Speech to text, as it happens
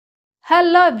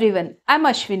Hello everyone, I'm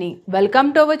Ashwini.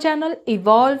 Welcome to our channel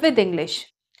Evolve with English.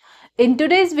 In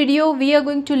today's video, we are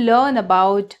going to learn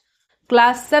about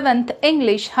Class 7th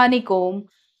English Honeycomb,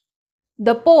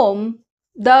 the poem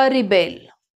The Rebel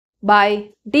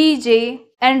by D.J.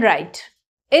 Enright.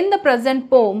 In the present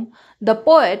poem, the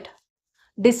poet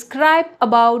describes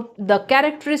about the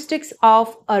characteristics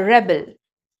of a rebel.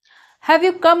 Have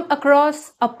you come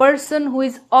across a person who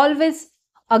is always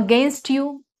against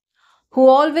you? Who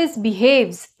always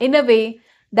behaves in a way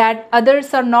that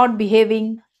others are not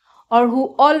behaving, or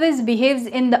who always behaves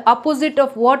in the opposite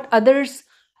of what others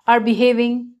are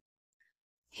behaving.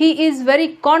 He is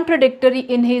very contradictory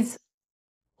in his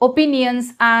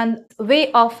opinions and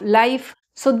way of life.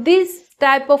 So this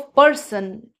type of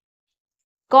person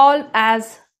called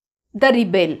as the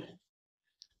rebel.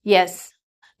 Yes,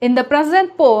 in the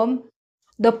present poem,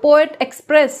 the poet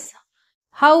expresses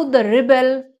how the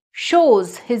rebel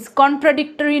shows his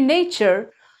contradictory nature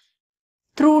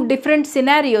through different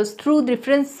scenarios, through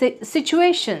different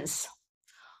situations.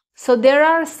 So there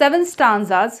are 7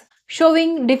 stanzas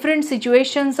showing different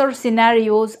situations or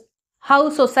scenarios, how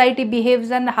society behaves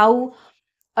and how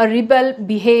a rebel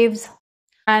behaves,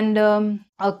 and a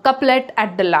couplet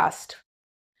at the last.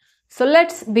 So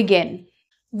let's begin.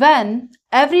 When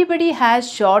everybody has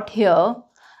short hair,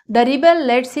 the rebel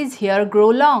lets his hair grow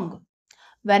long.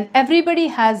 When everybody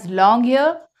has long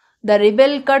hair, the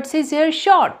rebel cuts his hair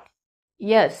short.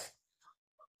 Yes.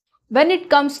 When it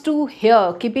comes to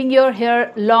hair, keeping your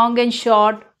hair long and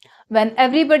short, when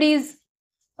everybody is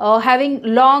having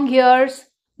long hairs,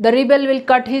 the rebel will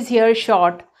cut his hair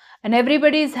short. And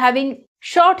everybody is having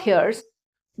short hairs,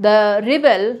 the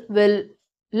rebel will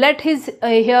let his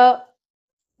hair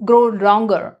grow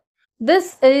longer.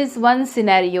 This is one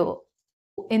scenario.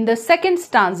 In the second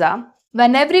stanza,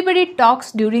 when everybody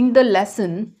talks during the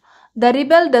lesson, the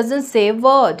rebel doesn't say a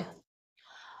word.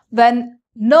 When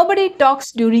nobody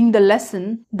talks during the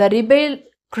lesson, the rebel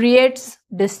creates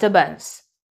disturbance.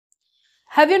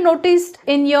 Have you noticed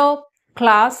in your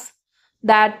class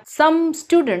that some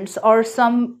students or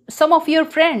some of your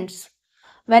friends,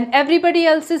 when everybody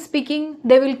else is speaking,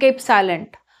 they will keep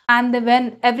silent. And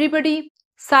when everybody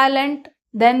silent,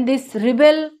 then this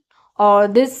rebel or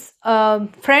this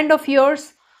friend of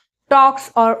yours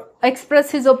talks or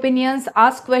express his opinions,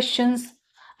 ask questions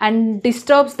and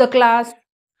disturbs the class.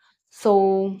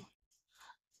 So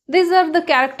these are the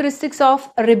characteristics of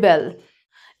a rebel.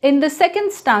 In the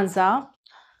second stanza,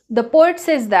 the poet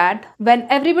says that when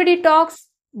everybody talks,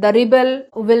 the rebel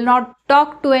will not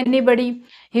talk to anybody.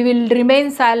 He will remain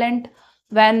silent.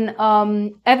 When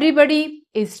everybody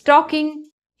is talking,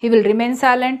 he will remain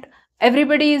silent.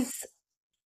 Everybody is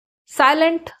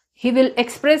silent. He will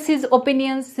express his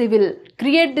opinions. He will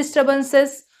create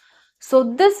disturbances.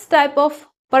 So this type of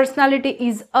personality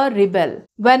is a rebel.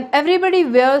 When everybody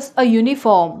wears a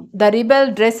uniform, the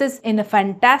rebel dresses in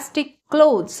fantastic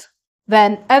clothes.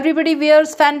 When everybody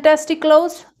wears fantastic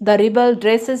clothes, the rebel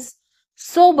dresses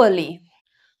soberly.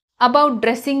 About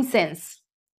dressing sense.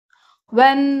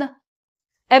 When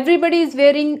everybody is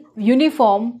wearing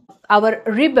uniform, our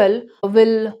rebel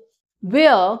will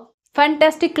wear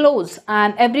fantastic clothes,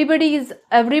 and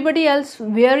everybody else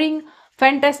wearing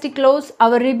fantastic clothes,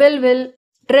 our rebel will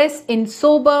dress in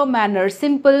sober manner,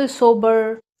 simple,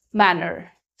 sober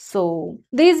manner. So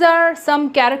these are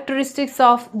some characteristics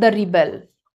of the rebel.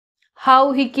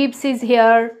 How he keeps his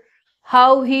hair,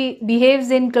 how he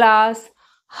behaves in class,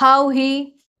 how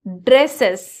he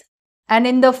dresses. And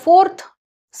in the fourth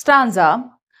stanza,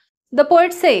 the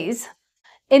poet says,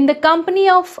 in the company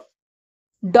of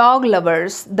dog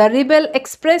lovers, the rebel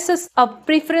expresses a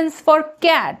preference for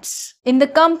cats. In the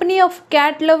company of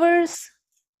cat lovers,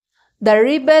 the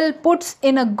rebel puts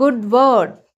in a good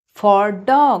word for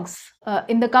dogs.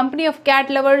 In the company of cat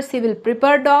lovers, he will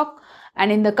prefer dog,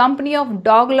 and in the company of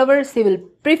dog lovers, he will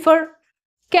prefer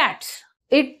cats.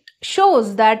 It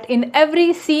shows that in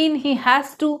every scene he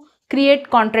has to create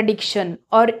contradiction,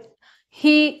 or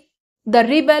the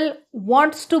rebel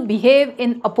wants to behave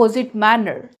in opposite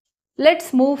manner.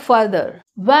 Let's move further.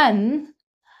 When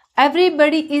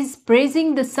everybody is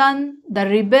praising the sun, the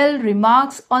rebel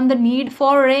remarks on the need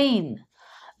for rain.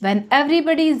 When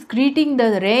everybody is greeting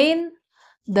the rain,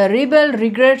 the rebel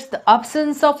regrets the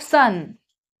absence of sun.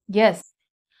 Yes.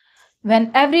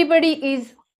 When everybody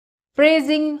is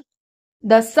praising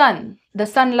the sun, the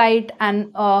sunlight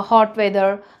and hot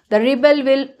weather, the rebel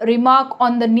will remark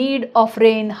on the need of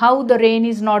rain, how the rain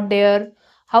is not there,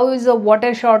 how is the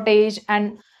water shortage,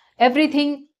 and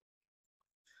everything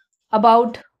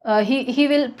about he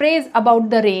will praise about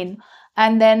the rain,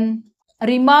 and then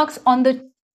remarks on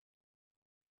the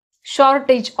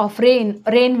shortage of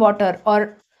rainwater,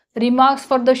 or remarks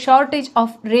for the shortage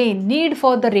of rain, need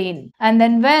for the rain. And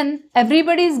then when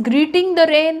everybody is greeting the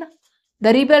rain,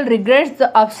 the rebel regrets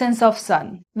the absence of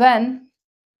sun. When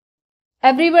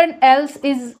everyone else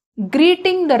is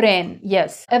greeting the rain,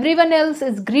 yes, everyone else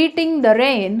is greeting the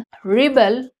rain,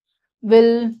 rebel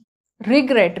will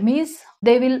regret, means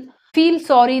they will feel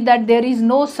sorry that there is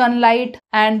no sunlight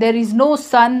and there is no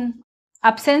sun,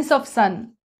 absence of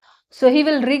sun. So he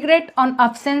will regret on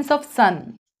absence of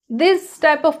sun. This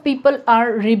type of people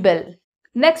are rebel.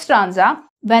 Next stanza.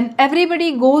 When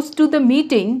everybody goes to the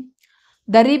meeting,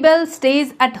 the rebel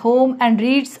stays at home and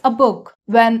reads a book.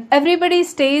 When everybody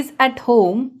stays at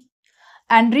home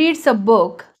and reads a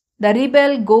book, the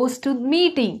rebel goes to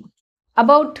meeting.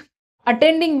 About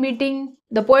attending meeting,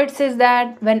 the poet says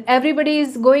that when everybody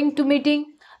is going to meeting,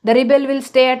 the rebel will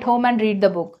stay at home and read the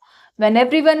book. When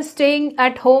everyone is staying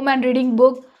at home and reading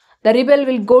book, the rebel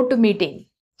will go to meeting.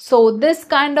 So this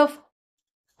kind of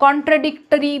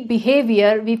contradictory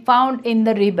behavior we found in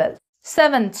the rebel.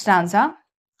 Seventh stanza.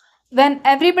 When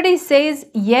everybody says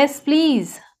yes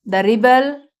please, the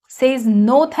rebel says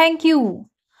no thank you.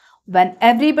 When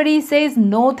everybody says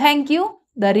no thank you,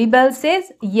 the rebel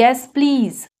says yes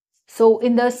please. So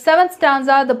in the seventh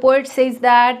stanza, the poet says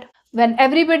that when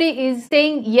everybody is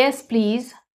saying yes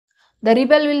please, the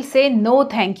rebel will say no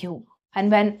thank you. And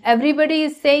when everybody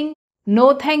is saying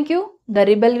no thank you, the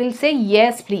rebel will say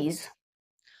yes please.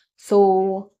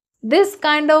 So this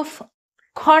kind of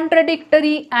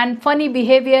contradictory and funny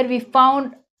behavior we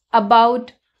found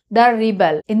about the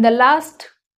rebel. In the last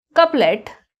couplet,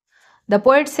 the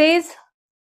poet says,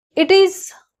 "It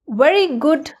is very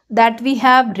good that we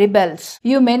have rebels.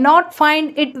 You may not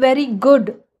find it very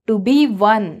good to be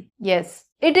one." Yes,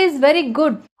 it is very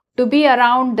good to be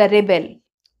around the rebel,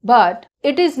 but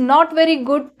it is not very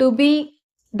good to be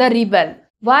the rebel.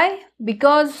 Why?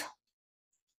 Because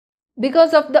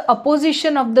of the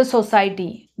opposition of the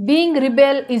society. Being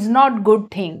rebel is not good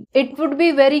thing. It would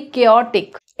be very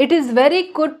chaotic. It is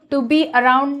very good to be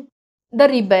around the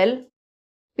rebel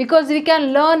because we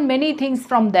can learn many things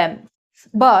from them.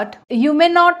 But you may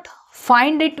not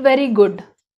find it very good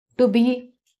to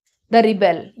be the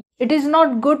rebel. It is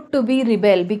not good to be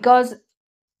rebel because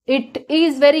it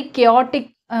is very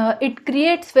chaotic. It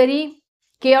creates very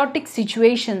chaotic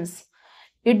situations.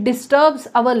 It disturbs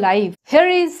our life. Here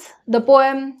is the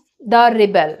poem The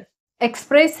Rebel,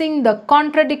 expressing the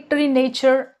contradictory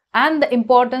nature and the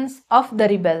importance of the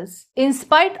rebels. In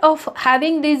spite of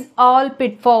having these all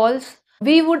pitfalls,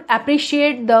 we would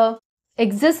appreciate the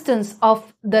existence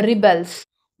of the rebels.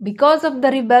 Because of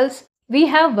the rebels, we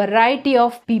have variety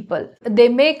of people. They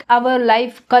make our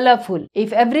life colorful.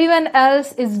 If everyone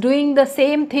else is doing the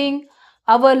same thing,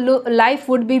 our life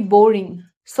would be boring.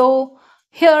 So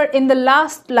here in the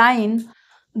last line,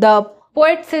 the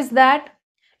poet says that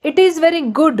it is very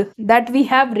good that we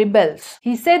have rebels.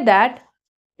 He said that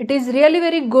it is really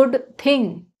very good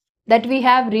thing that we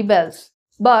have rebels.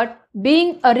 But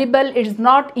being a rebel is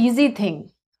not easy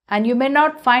thing, and you may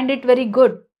not find it very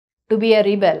good to be a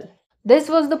rebel. This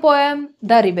was the poem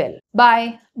The Rebel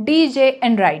by DJ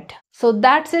Enright. So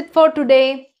that's it for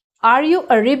today. Are you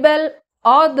a rebel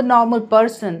or the normal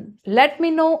person? Let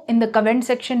me know in the comment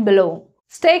section below.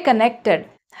 Stay connected.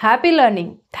 Happy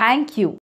learning. Thank you.